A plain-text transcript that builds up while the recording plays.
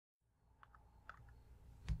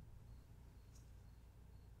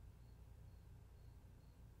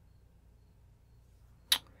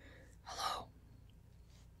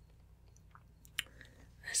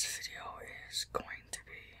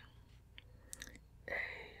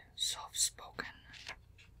spoken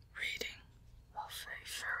reading of a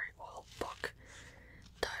very old book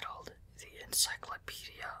titled The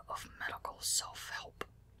Encyclopedia of Medical Self-Help.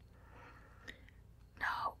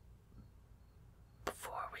 Now,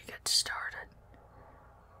 before we get started,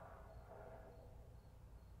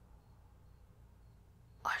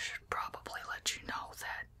 I should probably let you know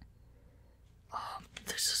that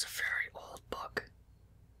this is a very old book,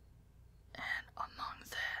 and among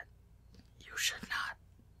that, you should not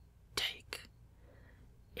take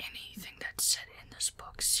anything that's said in this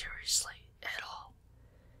book seriously at all.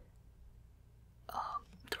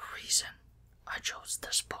 The reason I chose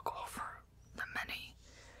this book over the many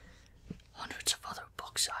hundreds of other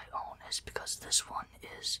books I own is because this one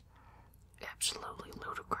is absolutely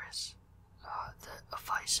ludicrous. The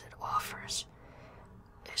advice it offers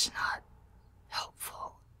is not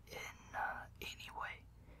helpful in any way.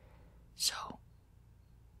 So,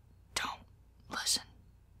 don't listen,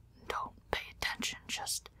 don't pay attention,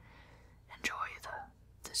 just enjoy the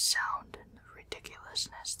sound and the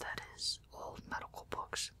ridiculousness that is old medical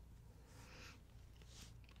books.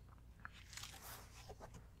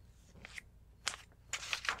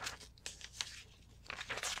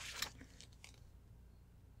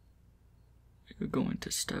 We're going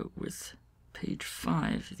to start with page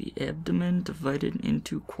 5, the abdomen divided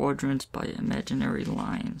into quadrants by imaginary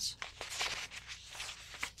lines.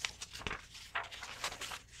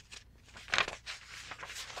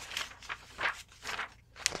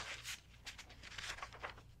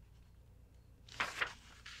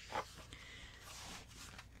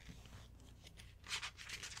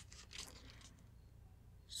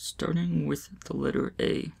 Starting with the letter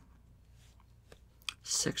A.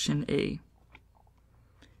 Section A.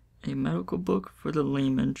 A medical book for the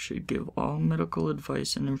layman should give all medical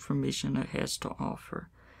advice and information it has to offer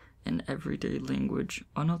in everyday language,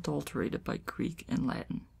 unadulterated by Greek and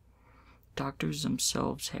Latin. Doctors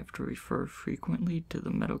themselves have to refer frequently to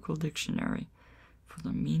the medical dictionary for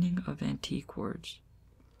the meaning of antique words.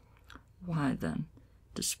 Why, then,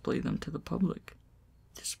 display them to the public?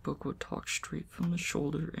 This book will talk straight from the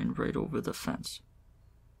shoulder and right over the fence.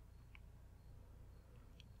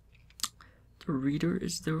 The reader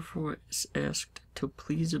is therefore asked to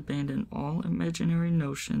please abandon all imaginary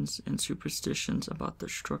notions and superstitions about the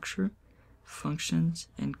structure, functions,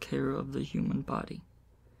 and care of the human body.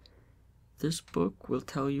 This book will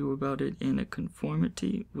tell you about it in a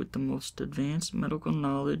conformity with the most advanced medical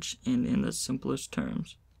knowledge and in the simplest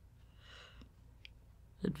terms.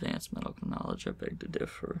 Advanced medical knowledge, I beg to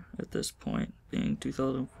differ at this point, being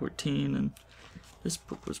 2014, and this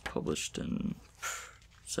book was published in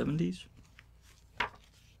 70s.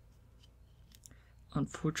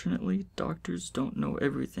 Unfortunately, doctors don't know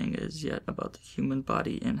everything as yet about the human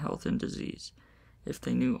body and health and disease. If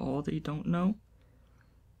they knew all they don't know,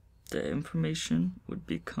 the information would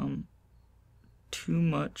become too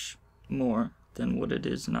much more than what it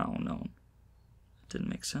is now known. Didn't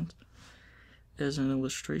make sense. As an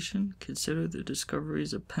illustration, consider the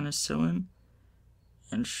discoveries of penicillin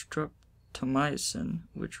and streptomycin,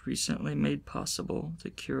 which recently made possible the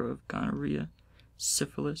cure of gonorrhea,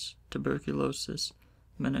 syphilis, tuberculosis,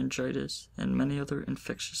 meningitis, and many other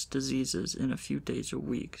infectious diseases in a few days or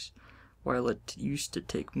weeks, while it used to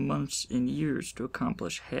take months and years to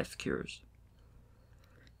accomplish half cures.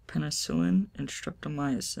 Penicillin and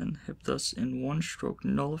streptomycin have thus in one stroke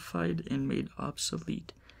nullified and made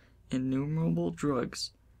obsolete innumerable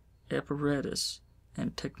drugs, apparatus,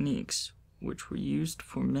 and techniques which were used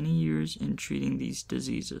for many years in treating these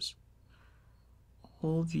diseases.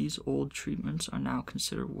 All these old treatments are now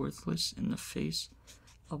considered worthless in the face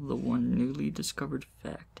of the one newly discovered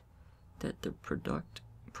fact that the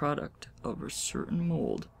product of a certain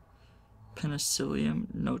mold, Penicillium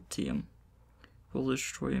notium, will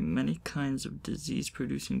destroy many kinds of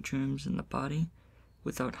disease-producing germs in the body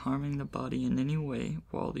without harming the body in any way,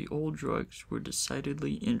 while the old drugs were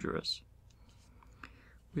decidedly injurious.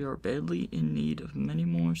 We are badly in need of many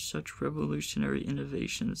more such revolutionary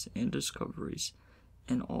innovations and discoveries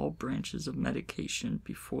in all branches of medication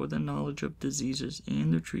before the knowledge of diseases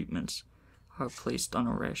and their treatments are placed on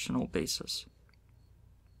a rational basis.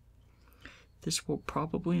 This will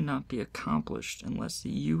probably not be accomplished unless the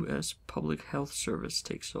U.S. Public Health Service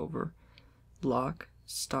takes over, lock,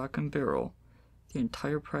 stock, and barrel the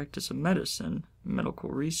entire practice of medicine, medical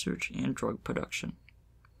research, and drug production.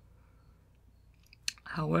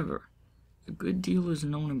 However, a good deal is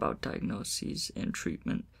known about diagnoses and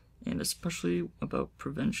treatment, and especially about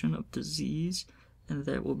prevention of disease, and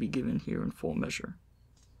that will be given here in full measure.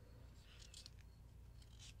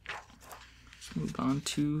 Let's move on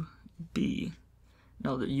to B.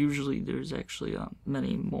 Now, usually there's actually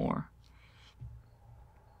many more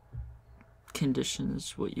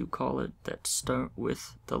conditions, what you call it, that start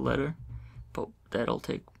with the letter, but that'll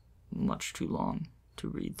take much too long to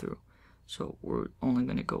read through. So we're only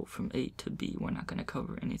going to go from A to B. We're not going to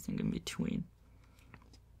cover anything in between.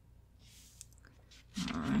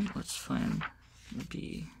 Alright, let's find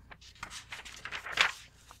B.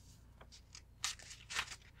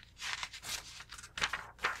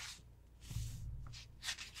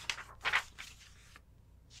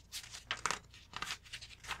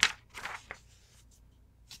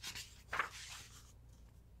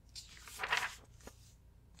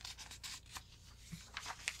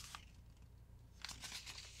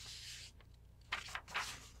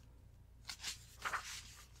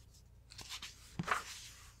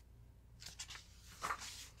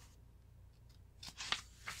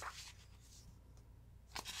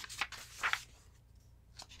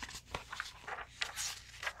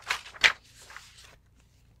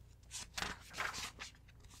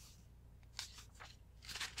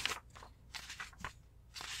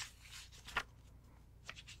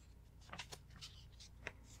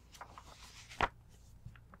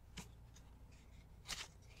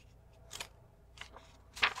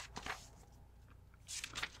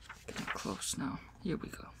 Close now. Here we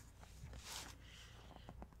go.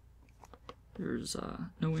 There's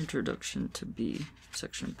no introduction to B,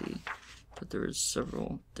 section B, but there is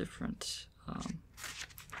several different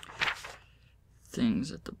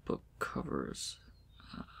things that the book covers.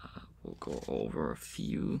 We'll go over a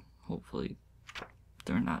few. Hopefully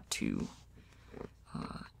they're not too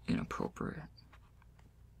inappropriate.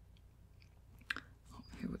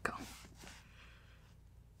 Here we go.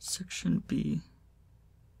 Section B.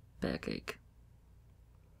 Backache.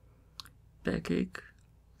 Backache,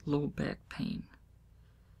 low back pain.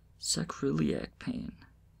 Sacroiliac pain.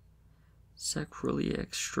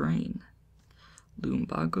 Sacroiliac strain.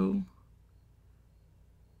 Lumbago.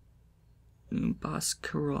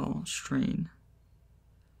 Lumboscaral strain.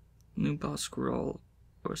 Lumboscaral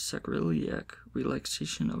or sacroiliac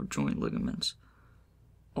relaxation of joint ligaments.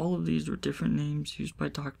 All of these were different names used by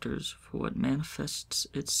doctors for what manifests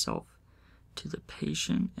itself to the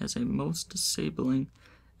patient as a most disabling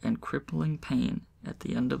and crippling pain at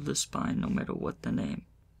the end of the spine, no matter what the name.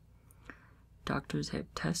 Doctors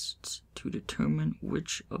have tests to determine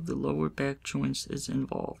which of the lower back joints is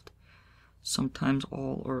involved. Sometimes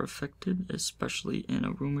all are affected, especially in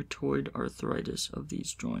a rheumatoid arthritis of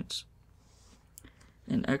these joints.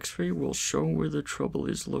 An X-ray will show where the trouble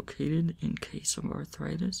is located in case of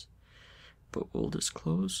arthritis, but will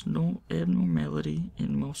disclose no abnormality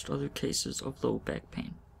in most other cases of low back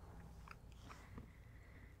pain.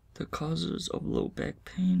 The causes of low back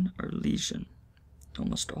pain are lesion.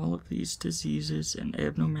 Almost all of these diseases and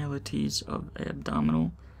abnormalities of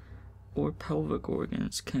abdominal or pelvic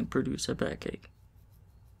organs can produce a backache.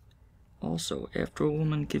 Also, after a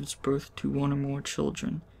woman gives birth to one or more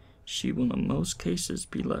children, she will in most cases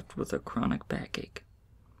be left with a chronic backache.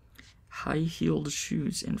 High-heeled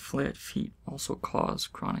shoes and flat feet also cause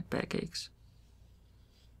chronic backaches.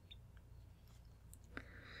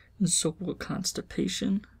 And so will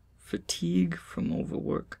constipation, fatigue from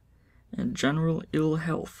overwork, and general ill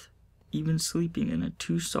health. Even sleeping in a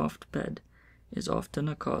too soft bed is often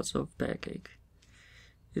a cause of backache.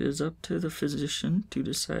 It is up to the physician to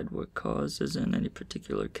decide what cause is in any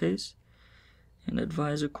particular case and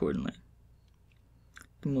advise accordingly.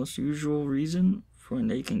 The most usual reason for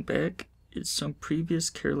an aching back is some previous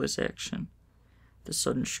careless action, the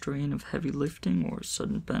sudden strain of heavy lifting or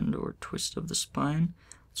sudden bend or twist of the spine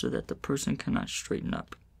so that the person cannot straighten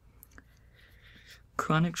up.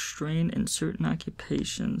 Chronic strain in certain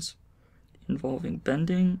occupations involving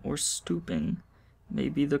bending or stooping may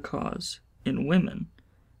be the cause. In women,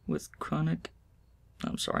 chronic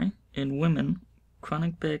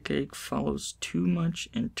backache follows too much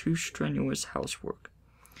and too strenuous housework.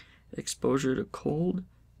 Exposure to cold,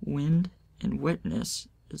 wind, and wetness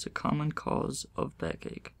is a common cause of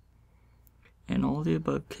backache. In all the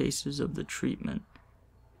above cases,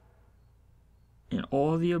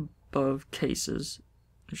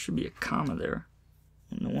 there should be a comma there.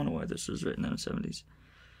 No wonder why this was written in the 70s.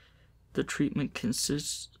 The treatment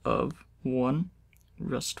consists of 1.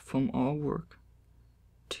 Rest from all work.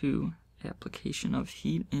 2. Application of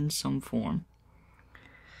heat in some form.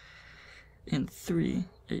 And 3.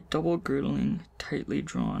 A double girdling, tightly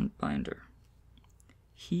drawn binder.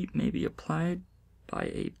 Heat may be applied by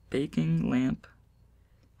a baking lamp,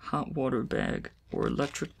 hot water bag, or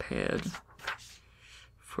electric pad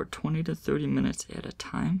for 20 to 30 minutes at a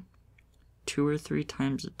time, 2 or 3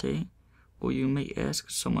 times a day, or you may ask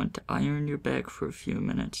someone to iron your back for a few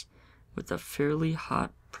minutes with a fairly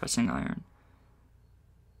hot pressing iron.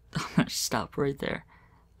 I'm gonna stop right there.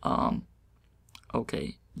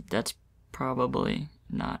 Okay, that's probably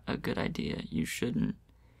not a good idea. You shouldn't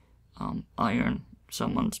iron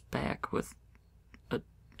someone's back with a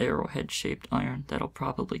arrowhead-shaped iron. That'll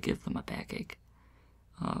probably give them a backache,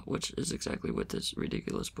 which is exactly what this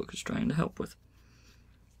ridiculous book is trying to help with.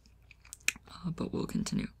 But we'll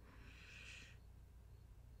continue.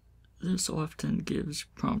 This often gives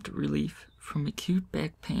prompt relief from acute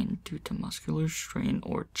back pain due to muscular strain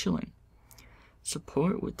or chilling.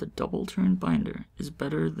 Support with the double-turn binder is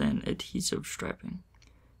better than adhesive strapping.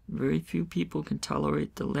 Very few people can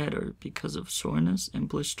tolerate the latter because of soreness and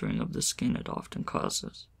blistering of the skin it often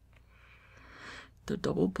causes. The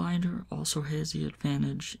double binder also has the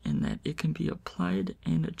advantage in that it can be applied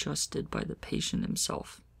and adjusted by the patient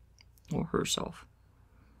himself or herself.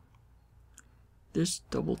 This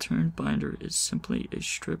double-turn binder is simply a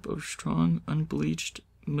strip of strong, unbleached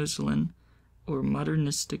muslin or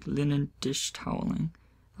modernistic linen dish toweling,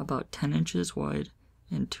 about 10 inches wide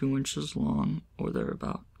and 2 inches long or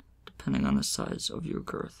thereabout, depending on the size of your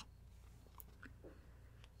girth.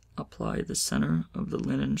 Apply the center of the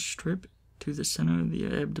linen strip to the center of the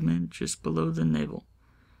abdomen just below the navel.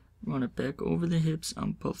 Run it back over the hips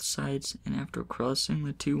on both sides, and after crossing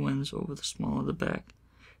the two ends over the small of the back,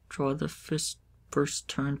 draw the first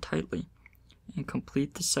turn tightly, and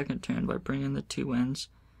complete the second turn by bringing the two ends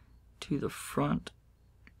to the front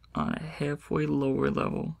on a halfway lower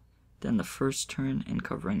level than the first turn and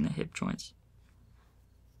covering the hip joints.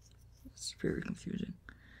 It's very confusing.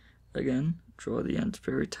 Again, draw the ends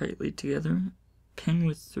very tightly together, pin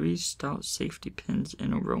with 3 stout safety pins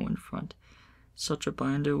in a row in front. Such a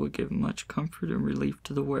binder will give much comfort and relief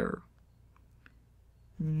to the wearer.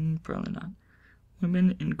 Probably not.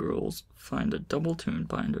 Women and girls find a double-turn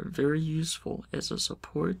binder very useful as a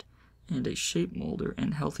support and a shape molder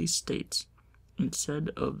in healthy states, instead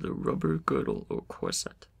of the rubber girdle or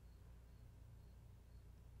corset.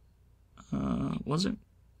 Wasn't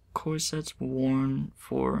corsets worn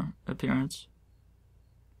for appearance?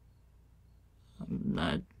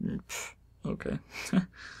 Okay.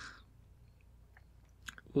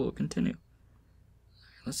 We'll continue.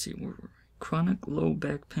 Let's see, where were we? Chronic low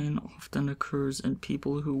back pain often occurs in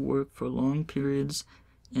people who work for long periods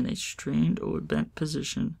in a strained or bent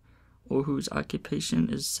position, or whose occupation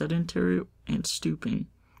is sedentary and stooping,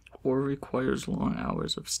 or requires long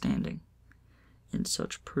hours of standing. In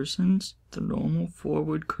such persons, the normal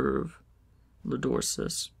forward curve,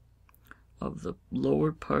 lordosis, of the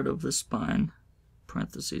lower part of the spine,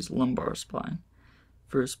 parentheses, lumbar spine,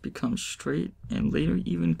 first becomes straight and later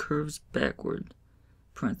even curves backward,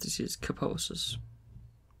 parentheses, kyphosis.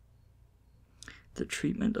 The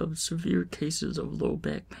treatment of severe cases of low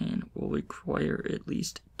back pain will require at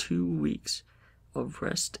least 2 weeks of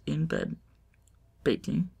rest in bed,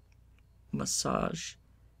 baking, massage,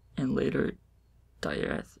 and later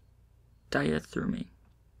diathermy.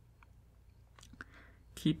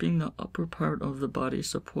 Keeping the upper part of the body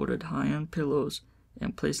supported high on pillows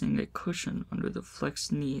and placing a cushion under the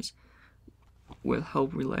flexed knees will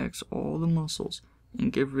help relax all the muscles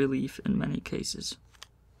and give relief in many cases.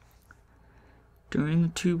 During the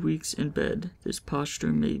 2 weeks in bed, this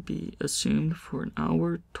posture may be assumed for an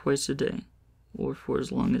hour twice a day, or for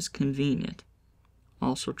as long as convenient.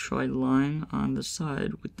 Also try lying on the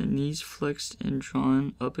side with the knees flexed and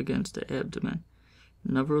drawn up against the abdomen.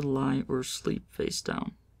 Never lie or sleep face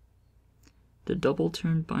down. The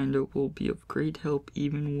double-turn binder will be of great help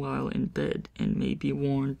even while in bed and may be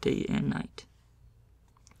worn day and night.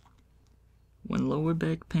 When lower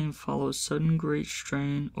back pain follows sudden great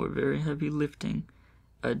strain or very heavy lifting,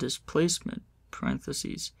 a displacement,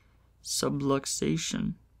 parentheses,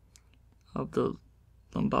 subluxation of the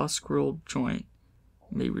lumbosacral joint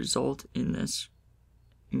may result, and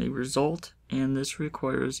this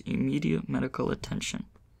requires immediate medical attention.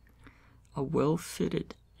 A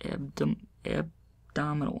well-fitted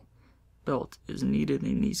abdominal belt is needed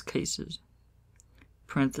in these cases.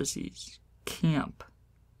 Parentheses, camp.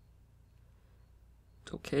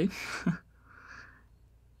 Okay.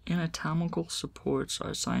 Anatomical supports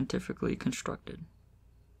are scientifically constructed.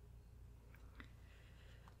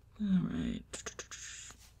 Alright.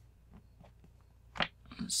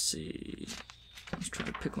 Let's see. Let's try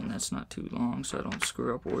to pick one that's not too long so I don't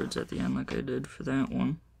screw up words at the end like I did for that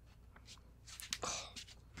one. Oh,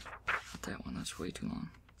 not that one, that's way too long.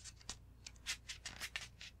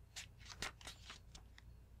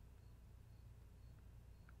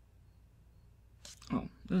 Oh,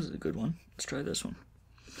 this is a good one. Let's try this one.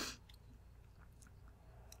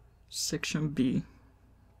 Section B,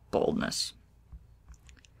 baldness.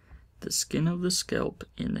 The the skin of the scalp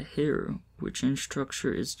and the hair, which in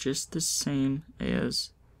structure is just the same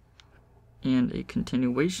as and a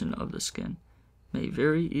continuation of the skin, may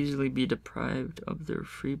very easily be deprived of their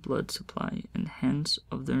free blood supply and hence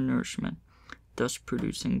of their nourishment, thus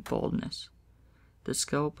producing baldness. The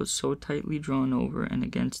scalp was so tightly drawn over and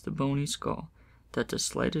against the bony skull that the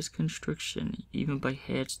slightest constriction, even by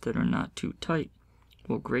hats that are not too tight,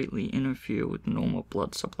 will greatly interfere with normal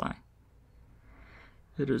blood supply.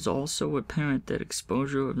 It is also apparent that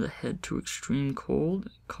exposure of the head to extreme cold,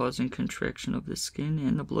 causing contraction of the skin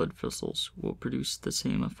and the blood vessels, will produce the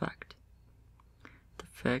same effect. The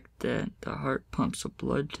fact that the heart pumps of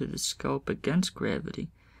blood to the scalp against gravity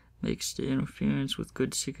makes the interference with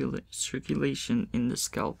good circulation in the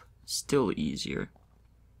scalp still easier.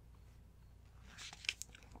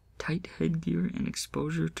 Tight headgear and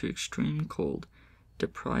exposure to extreme cold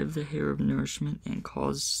deprive the hair of nourishment and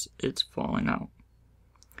cause its falling out.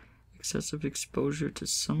 Excessive exposure to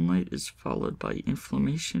sunlight is followed by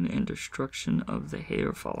inflammation and destruction of the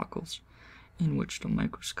hair follicles, in which the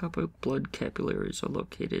microscopic blood capillaries are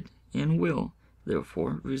located, and will,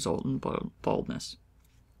 therefore, result in baldness.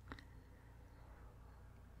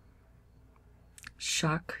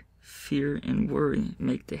 Shock, fear, and worry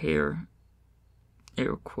make the hair,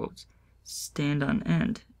 air quotes, stand on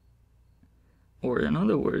end, or in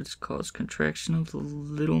other words, cause contraction of the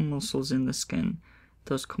little muscles in the skin,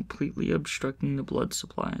 thus completely obstructing the blood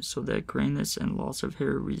supply, so that grayness and loss of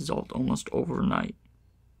hair result almost overnight.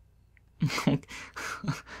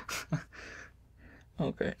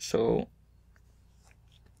 Okay, so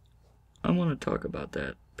I want to talk about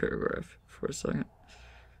that paragraph for a second.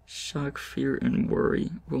 Shock, fear, and worry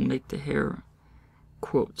will make the hair,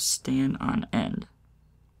 quote, stand on end.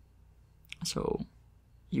 So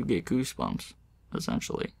you get goosebumps,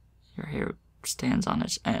 essentially. Your hair stands on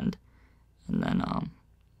its end. And then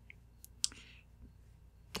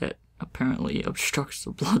that apparently obstructs the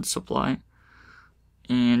blood supply,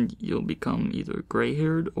 and you'll become either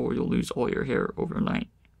gray-haired or you'll lose all your hair overnight.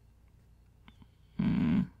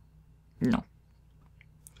 No.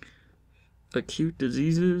 Acute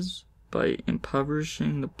diseases, by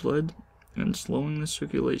impoverishing the blood and slowing the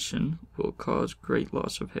circulation, will cause great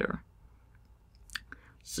loss of hair.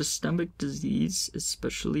 Systemic disease,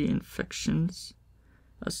 especially infections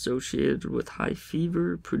associated with high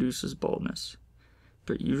fever, produces baldness,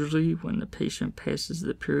 but usually when the patient passes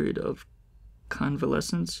the period of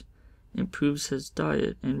convalescence, improves his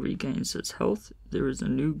diet, and regains his health, there is a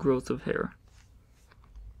new growth of hair.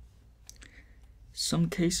 Some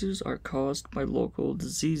cases are caused by local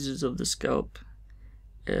diseases of the scalp,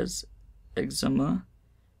 as eczema,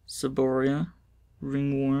 seborrhea,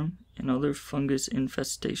 ringworm, and other fungus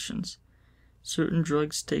infestations. Certain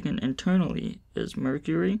drugs taken internally, as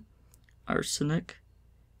mercury, arsenic,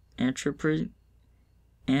 antipyrine,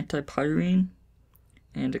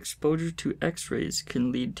 and exposure to X-rays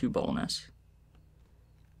can lead to baldness.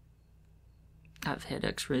 I've had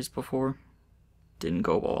X-rays before, didn't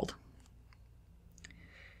go bald.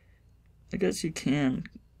 I guess you can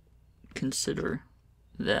consider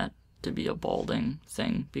that to be a balding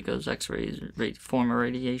thing, because X-rays form a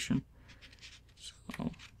radiation.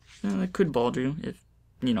 So that could bald you if,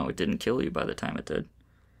 it didn't kill you by the time it did.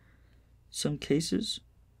 Some cases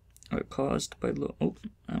are caused by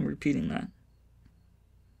I'm repeating that.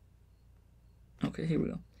 Okay, here we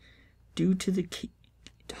go. Due to the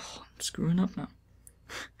I'm screwing up now.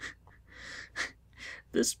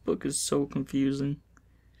 This book is so confusing.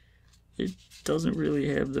 It doesn't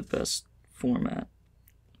really have the best format.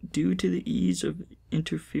 Due to the ease of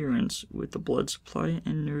interference with the blood supply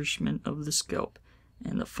and nourishment of the scalp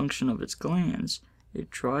and the function of its glands, it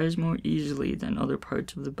dries more easily than other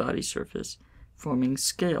parts of the body surface, forming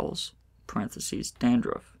scales, parentheses,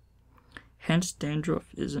 dandruff. Hence, dandruff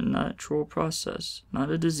is a natural process, not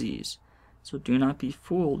a disease, so do not be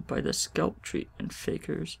fooled by the scalp treatment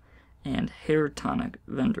fakers and hair tonic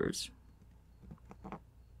vendors.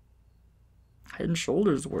 Head &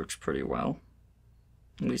 Shoulders works pretty well.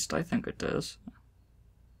 At least I think it does.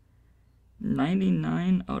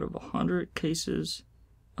 99 out of 100 cases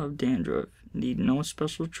of dandruff need no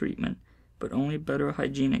special treatment, but only better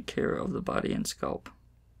hygienic care of the body and scalp.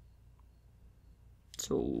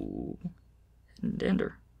 So,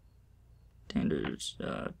 dander's,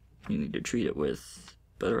 you need to treat it with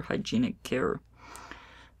better hygienic care.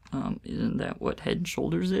 Isn't that what Head &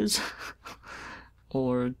 Shoulders is?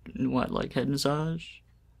 Or what, like head massage?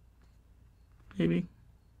 Maybe?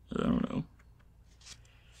 I don't know.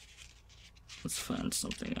 Let's find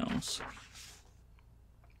something else.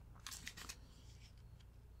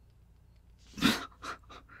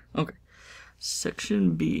 Okay.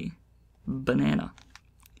 Section B. banana.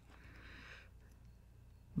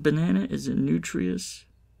 Banana is a nutritious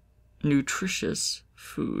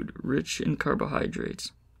food rich in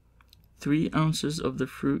carbohydrates. 3 ounces of the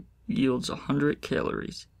fruit yields 100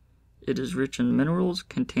 calories. It is rich in minerals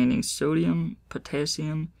containing sodium,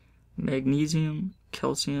 potassium, magnesium,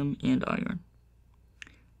 calcium, and iron.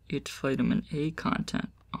 Its vitamin A content,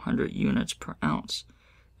 100 units per ounce,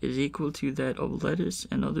 is equal to that of lettuce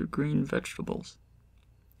and other green vegetables.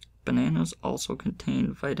 Bananas also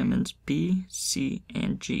contain vitamins B, C,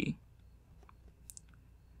 and G.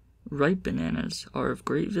 Ripe bananas are of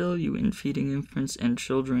great value in feeding infants and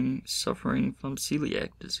children suffering from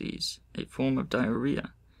celiac disease, a form of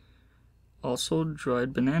diarrhea. Also,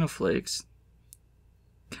 dried banana flakes,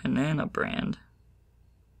 Canana brand,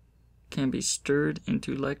 can be stirred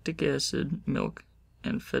into lactic acid milk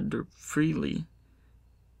and fed freely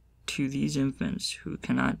to these infants who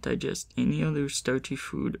cannot digest any other starchy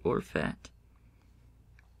food or fat.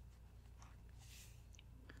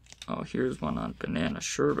 Oh, here's one on banana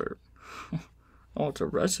sherbet. Oh, it's a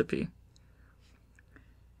recipe.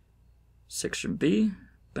 Section B,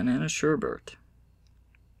 banana sherbet.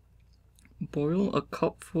 Boil a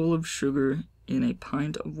cupful of sugar in a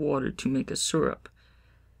pint of water to make a syrup.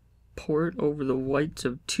 Pour it over the whites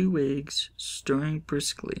of 2 eggs, stirring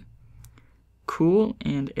briskly. Cool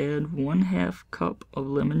and add 1/2 cup of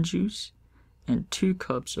lemon juice and 2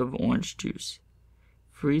 cups of orange juice.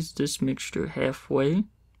 Freeze this mixture halfway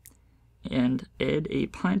and add a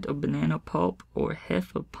pint of banana pulp or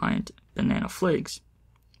 1/2 pint banana flakes,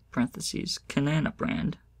 parentheses, Canana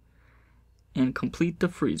brand, and complete the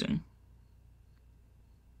freezing.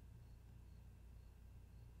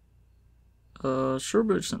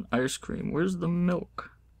 Sherbet's an ice cream. Where's the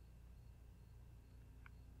milk?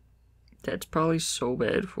 That's probably so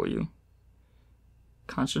bad for you.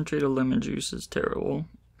 Concentrated lemon juice is terrible.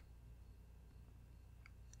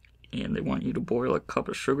 And they want you to boil a cup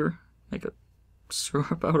of sugar, make a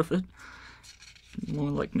syrup out of it.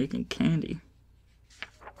 More like making candy.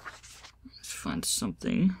 Let's find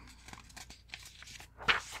something.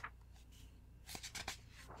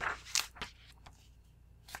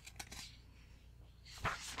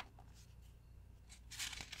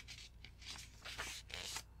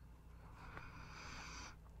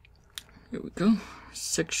 Here we go.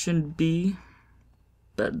 Section B,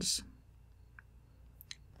 beds.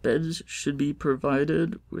 Beds should be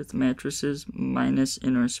provided with mattresses minus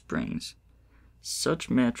inner springs. Such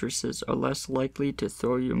mattresses are less likely to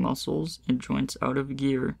throw your muscles and joints out of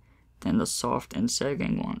gear than the soft and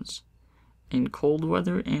sagging ones. In cold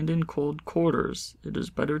weather and in cold quarters, it is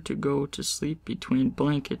better to go to sleep between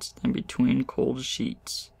blankets than between cold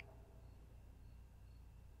sheets.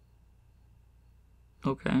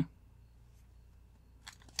 Okay.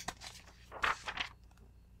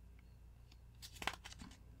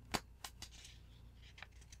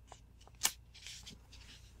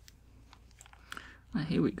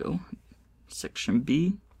 Here we go. Section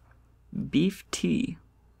B, beef tea.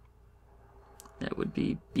 That would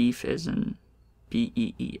be beef as in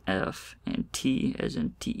B-E-E-F and tea as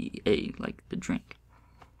in T-E-A, like the drink.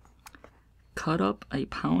 Cut up a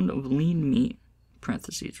pound of lean meat,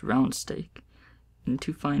 parentheses, round steak,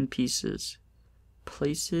 into fine pieces.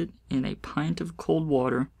 Place it in a pint of cold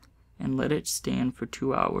water and let it stand for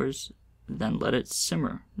 2 hours. Then let it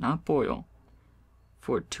simmer, not boil,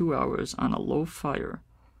 for 2 hours on a low fire,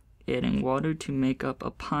 adding water to make up a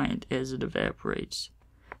pint as it evaporates.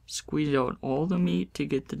 Squeeze out all the meat to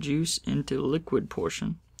get the juice into the liquid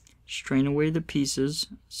portion. Strain away the pieces,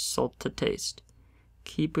 salt to taste.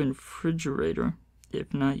 Keep in refrigerator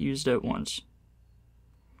if not used at once.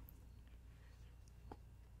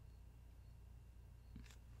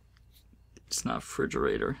 It's not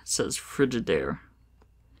refrigerator, it says Frigidaire.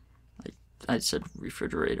 I said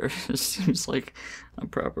refrigerator. It seems like a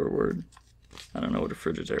proper word. I don't know what a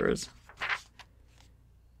Frigidaire is.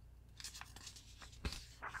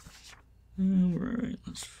 Alright,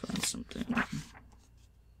 let's find something.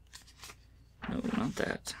 No, not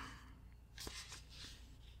that.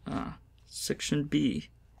 Section B.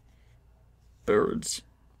 Birds.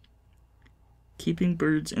 Keeping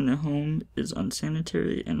birds in the home is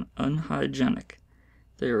unsanitary and unhygienic.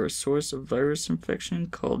 They are a source of virus infection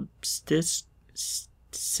called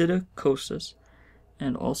psittacosis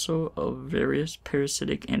and also of various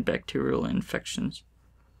parasitic and bacterial infections.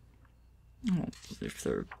 Oh, if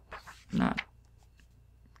they're not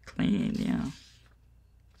clean, yeah.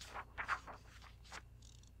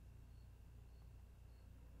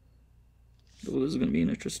 Oh, this is going to be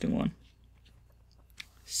an interesting one.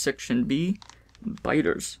 Section B,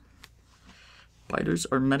 biters. Biters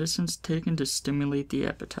are medicines taken to stimulate the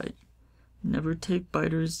appetite. Never take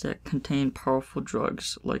biters that contain powerful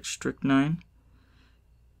drugs like strychnine,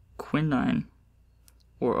 quinine,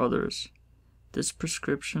 or others. This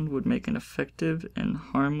prescription would make an effective and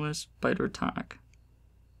harmless biter tonic.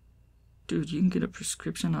 Dude, you can get a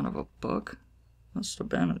prescription out of a book? Must have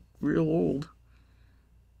been real old.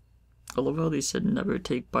 I love how they said never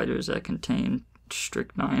take biters that contain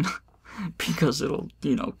strychnine because it'll,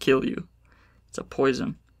 kill you. It's a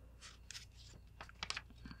poison.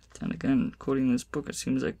 Then again, quoting this book, it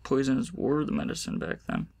seems like poisons were the medicine back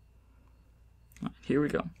then. Right, here we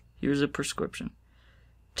go. Here's a prescription.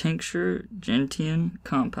 Tincture gentian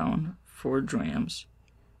compound, 4 grams.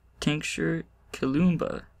 Tincture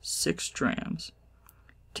calumba, 6 grams.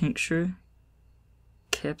 Tincture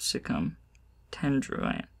capsicum, 10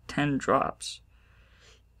 drops.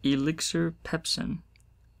 Elixir pepsin,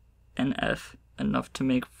 NF, enough to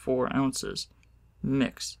make 4 ounces.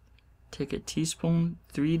 Mix. Take a teaspoon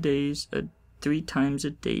 3 times a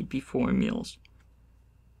day before meals.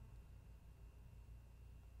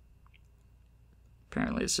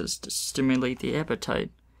 Apparently it says to stimulate the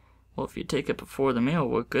appetite. Well, if you take it before the meal,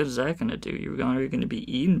 what good is that going to do? You're going to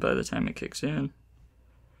be eaten by the time it kicks in.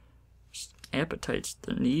 Appetite's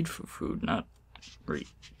the need for food, not right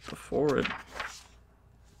before it.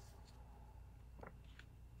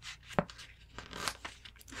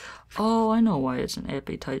 Oh, I know why it's an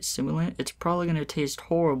appetite stimulant. It's probably going to taste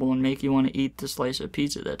horrible and make you want to eat the slice of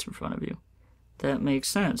pizza that's in front of you. That makes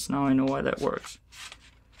sense. Now I know why that works.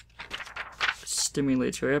 It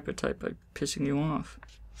stimulates your appetite by pissing you off.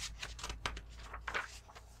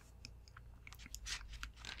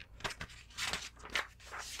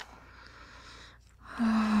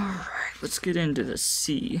 Alright, let's get into the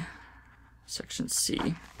C. Section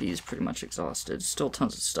C. B is pretty much exhausted. Still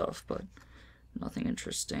tons of stuff, but nothing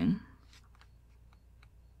interesting.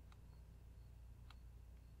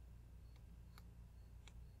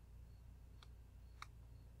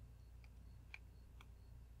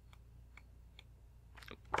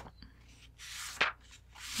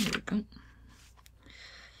 There we go.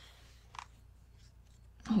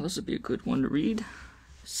 Oh, this would be a good one to read.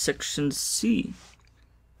 Section C.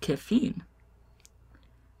 Caffeine.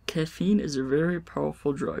 Caffeine is a very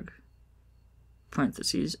powerful drug,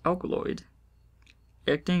 parentheses, alkaloid,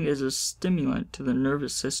 acting as a stimulant to the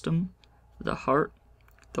nervous system, the heart,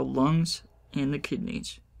 the lungs, and the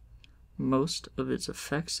kidneys. Most of its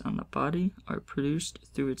effects on the body are produced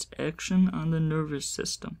through its action on the nervous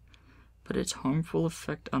system, but its harmful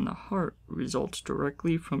effect on the heart results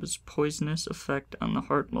directly from its poisonous effect on the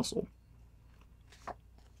heart muscle.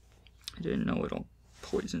 I didn't know it'll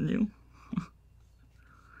poison you.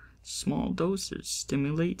 Small doses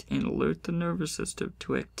stimulate and alert the nervous system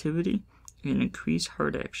to activity and increase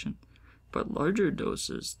heart action, but larger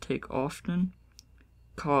doses often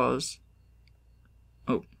cause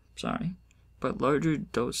a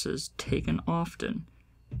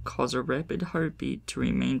rapid heartbeat to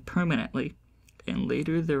remain permanently, and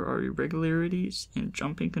later there are irregularities in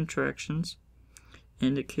jumping contractions,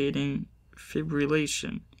 indicating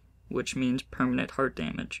fibrillation, which means permanent heart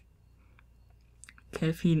damage.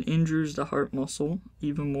 Caffeine injures the heart muscle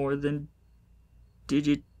even more than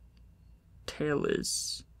digitalis,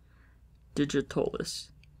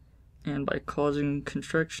 and by causing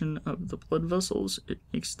contraction of the blood vessels, it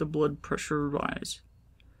makes the blood pressure rise.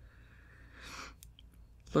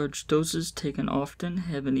 Large doses taken often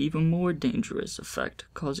have an even more dangerous effect,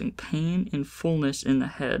 causing pain and fullness in the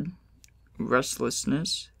head,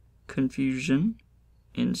 restlessness, confusion,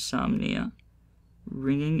 insomnia,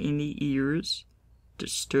 ringing in the ears,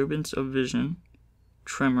 disturbance of vision,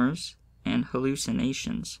 tremors, and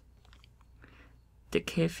hallucinations. The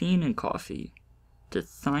caffeine in coffee, the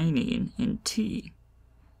theanine in tea,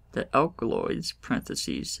 the alkaloids,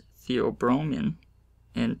 parentheses, theobromine,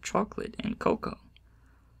 in chocolate and cocoa,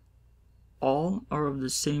 all are of the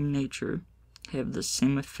same nature, have the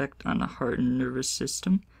same effect on the heart and nervous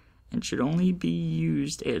system, and should only be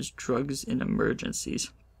used as drugs in emergencies.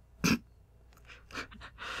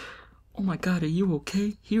 Oh my god, are you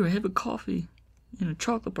okay? Here, have a coffee and a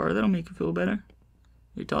chocolate bar. That'll make you feel better.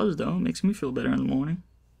 It does, though. It makes me feel better in the morning.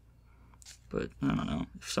 But, I don't know.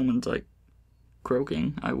 If someone's,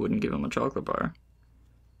 croaking, I wouldn't give them a chocolate bar.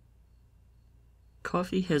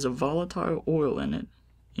 Coffee has a volatile oil in it,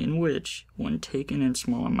 in which, when taken in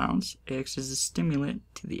small amounts, acts as a stimulant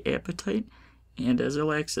to the appetite and as a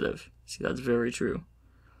laxative. See, that's very true.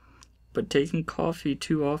 But taking coffee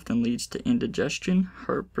too often leads to indigestion,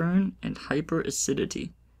 heartburn, and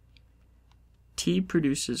hyperacidity. Tea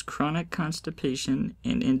produces chronic constipation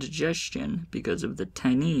and indigestion because of the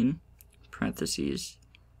tannin, parentheses,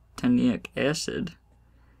 tannic acid,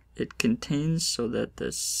 it contains so that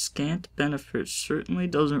the scant benefit certainly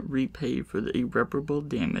doesn't repay for the irreparable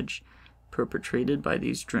damage perpetrated by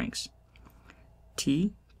these drinks.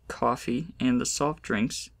 Tea, coffee, and the soft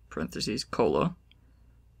drinks, parentheses, cola.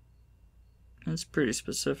 That's pretty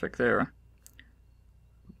specific there.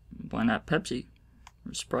 Why not Pepsi?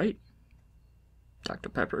 Or Sprite? Dr.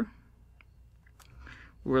 Pepper?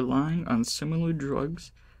 Relying on similar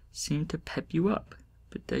drugs seem to pep you up,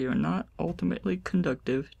 but they are not ultimately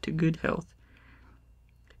conducive to good health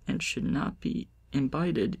and should not be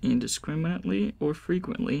imbibed indiscriminately or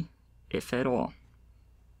frequently, if at all.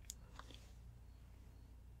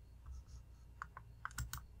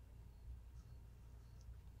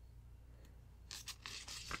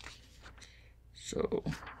 So,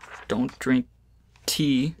 don't drink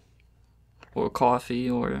tea or coffee,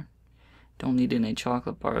 or don't eat any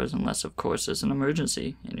chocolate bars unless, of course, there's an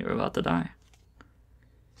emergency and you're about to die.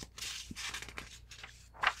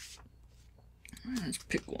 Let's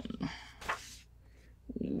pick one.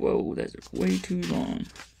 Whoa, that's way too long.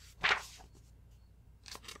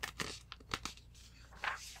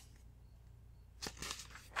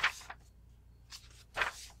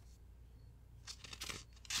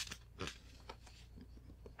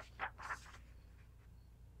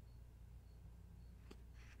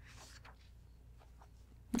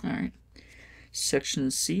 Alright. Section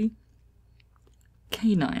C.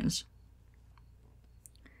 Canines.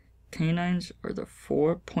 Canines are the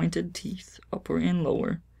four pointed teeth, upper and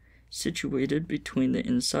lower, situated between the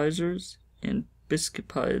incisors and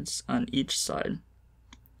biscupides on each side.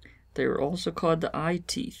 They are also called the eye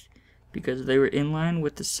teeth because they were in line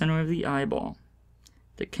with the center of the eyeball.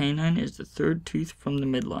 The canine is the third tooth from the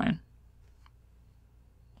midline.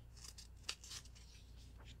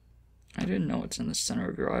 I didn't know it's in the center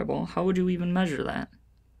of your eyeball. How would you even measure that?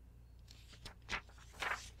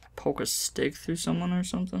 Poke a stake through someone or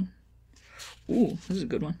something? Ooh, this is a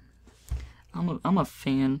good one. I'm a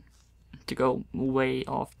fan, to go way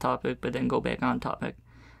off topic but then go back on topic.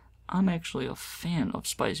 I'm actually a fan of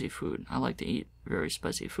spicy food. I like to eat very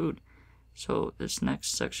spicy food. So this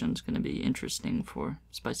next section is going to be interesting for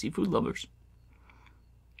spicy food lovers.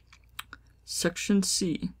 Section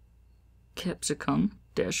C.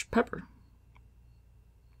 Capsicum-pepper.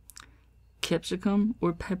 Capsicum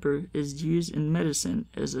or pepper is used in medicine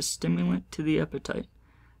as a stimulant to the appetite.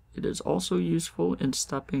 It is also useful in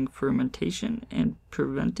stopping fermentation and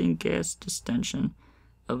preventing gas distension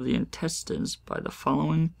of the intestines by the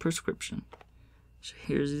following prescription. So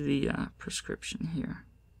here's the prescription here.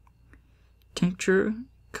 Tincture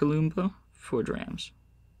columba 4 grams.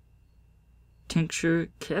 Tincture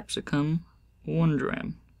capsicum 1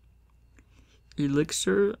 gram.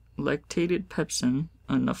 Elixir lactated pepsin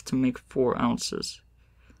enough to make 4 ounces.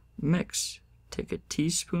 Mix. Take a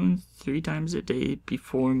teaspoon 3 times a day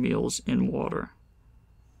before meals in water.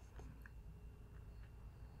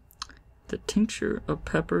 The tincture of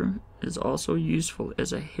pepper is also useful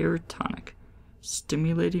as a hair tonic,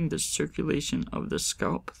 stimulating the circulation of the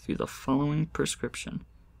scalp through the following prescription.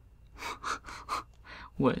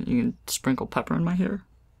 What, you can sprinkle pepper in my hair?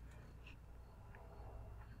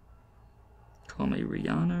 Call me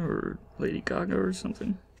Rihanna or Lady Gaga or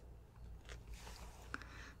something?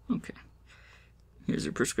 Okay. Here's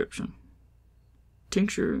a prescription.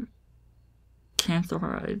 Tincture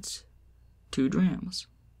cantharides 2 grams.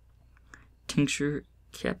 Tincture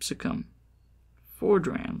capsicum 4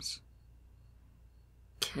 grams.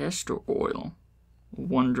 Castor oil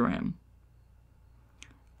 1 gram.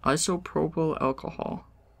 Isopropyl alcohol.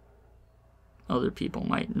 Other people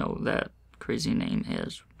might know that crazy name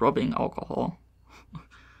as rubbing alcohol.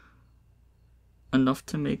 Enough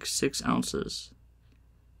to make 6 ounces.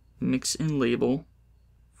 Mix in label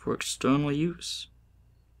for external use.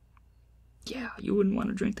 Yeah, you wouldn't want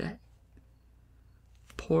to drink that.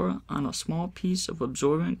 Pour on a small piece of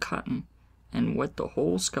absorbent cotton and wet the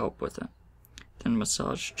whole scalp with it. Then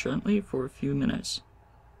massage gently for a few minutes.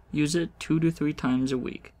 Use it 2 to 3 times a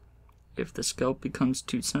week. If the scalp becomes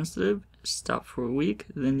too sensitive, stop for a week,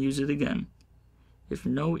 then use it again. If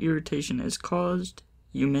no irritation is caused,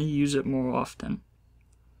 you may use it more often.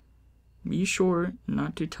 Be sure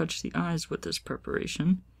not to touch the eyes with this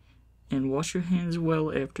preparation, and wash your hands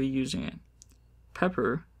well after using it.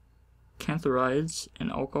 Pepper, cantharides,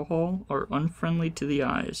 and alcohol are unfriendly to the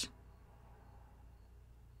eyes.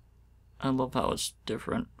 I love how it's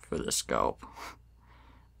different for the scalp.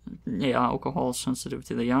 Yeah, alcohol is sensitive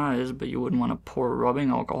to the eyes, but you wouldn't want to pour rubbing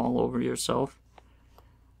alcohol over yourself.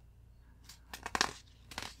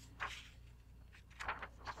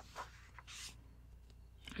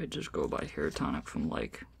 I just go by hair tonic from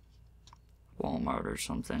like Walmart or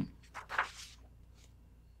something.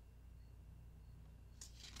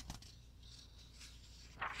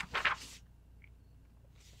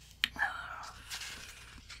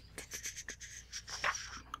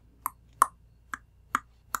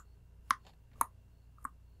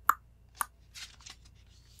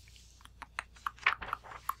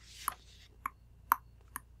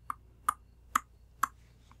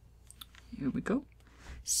 Here we go.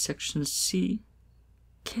 Section C,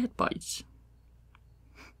 cat bites.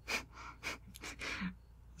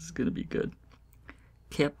 This is gonna be good.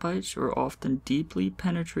 Cat bites are often deeply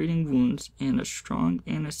penetrating wounds, and a strong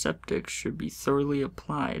antiseptic should be thoroughly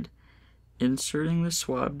applied, inserting the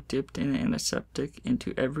swab dipped in antiseptic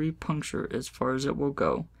into every puncture as far as it will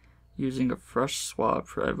go, using a fresh swab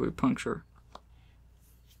for every puncture.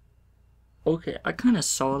 Okay, I kind of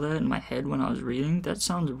saw that in my head when I was reading. That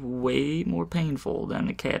sounds way more painful than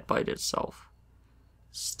the cat bite itself.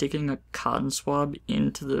 Sticking a cotton swab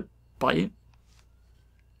into the bite?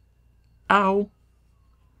 Ow!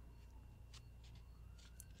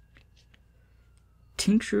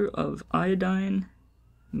 Tincture of iodine,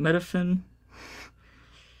 metaphen,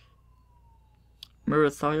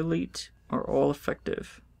 myrthiolate are all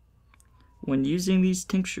effective. When using these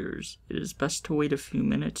tinctures, it is best to wait a few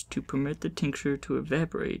minutes to permit the tincture to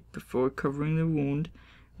evaporate before covering the wound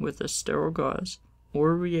with a sterile gauze, or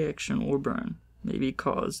a reaction or burn may be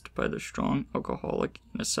caused by the strong alcoholic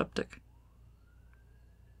antiseptic.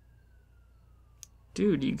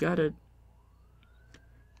 Dude, you gotta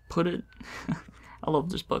put it... I love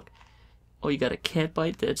this book. Oh, you got a cat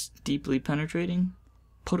bite that's deeply penetrating?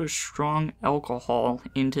 Put a strong alcohol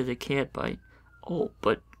into the cat bite. Oh,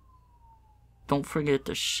 but don't forget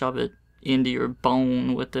to shove it into your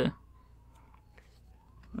bone with the,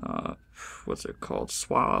 what's it called,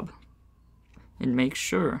 swab. And make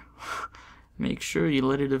sure you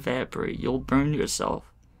let it evaporate. You'll burn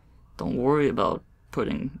yourself. Don't worry about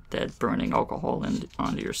putting that burning alcohol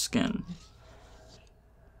onto your skin.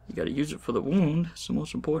 You gotta use it for the wound. It's the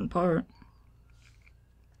most important part.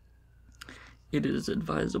 It is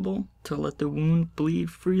advisable to let the wound bleed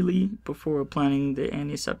freely before applying the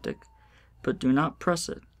antiseptic, but do not press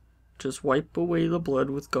it. Just wipe away the blood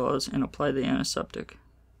with gauze and apply the antiseptic.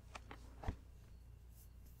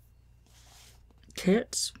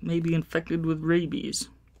 Cats may be infected with rabies,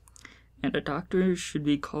 and a doctor should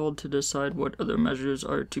be called to decide what other measures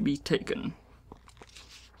are to be taken.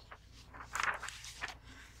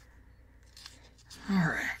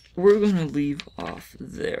 Alright, we're gonna leave off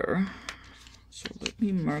there. So let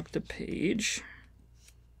me mark the page.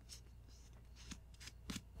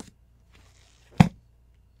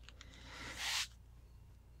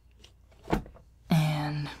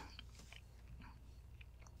 And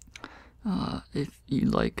if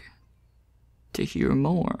you'd like to hear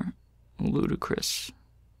more ludicrous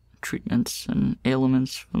treatments and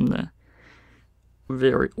ailments from the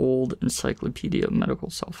very old Encyclopedia of Medical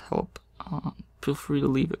Self-Help, feel free to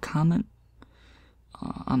leave a comment.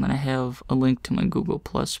 I'm going to have a link to my Google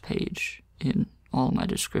Plus page in all of my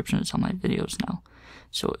descriptions on my videos now.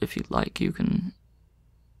 So if you'd like, you can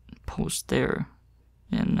post there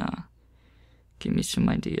and give me some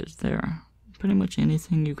ideas there. Pretty much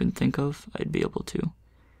anything you can think of, I'd be able to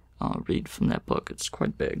read from that book. It's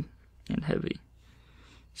quite big and heavy.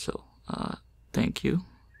 So thank you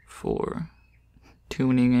for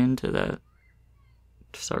tuning in to that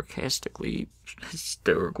sarcastically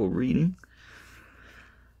hysterical reading.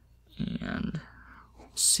 And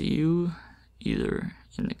I'll see you either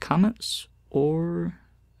in the comments or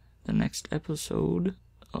the next episode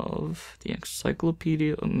of the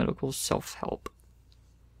Encyclopedia of Medical Self-Help.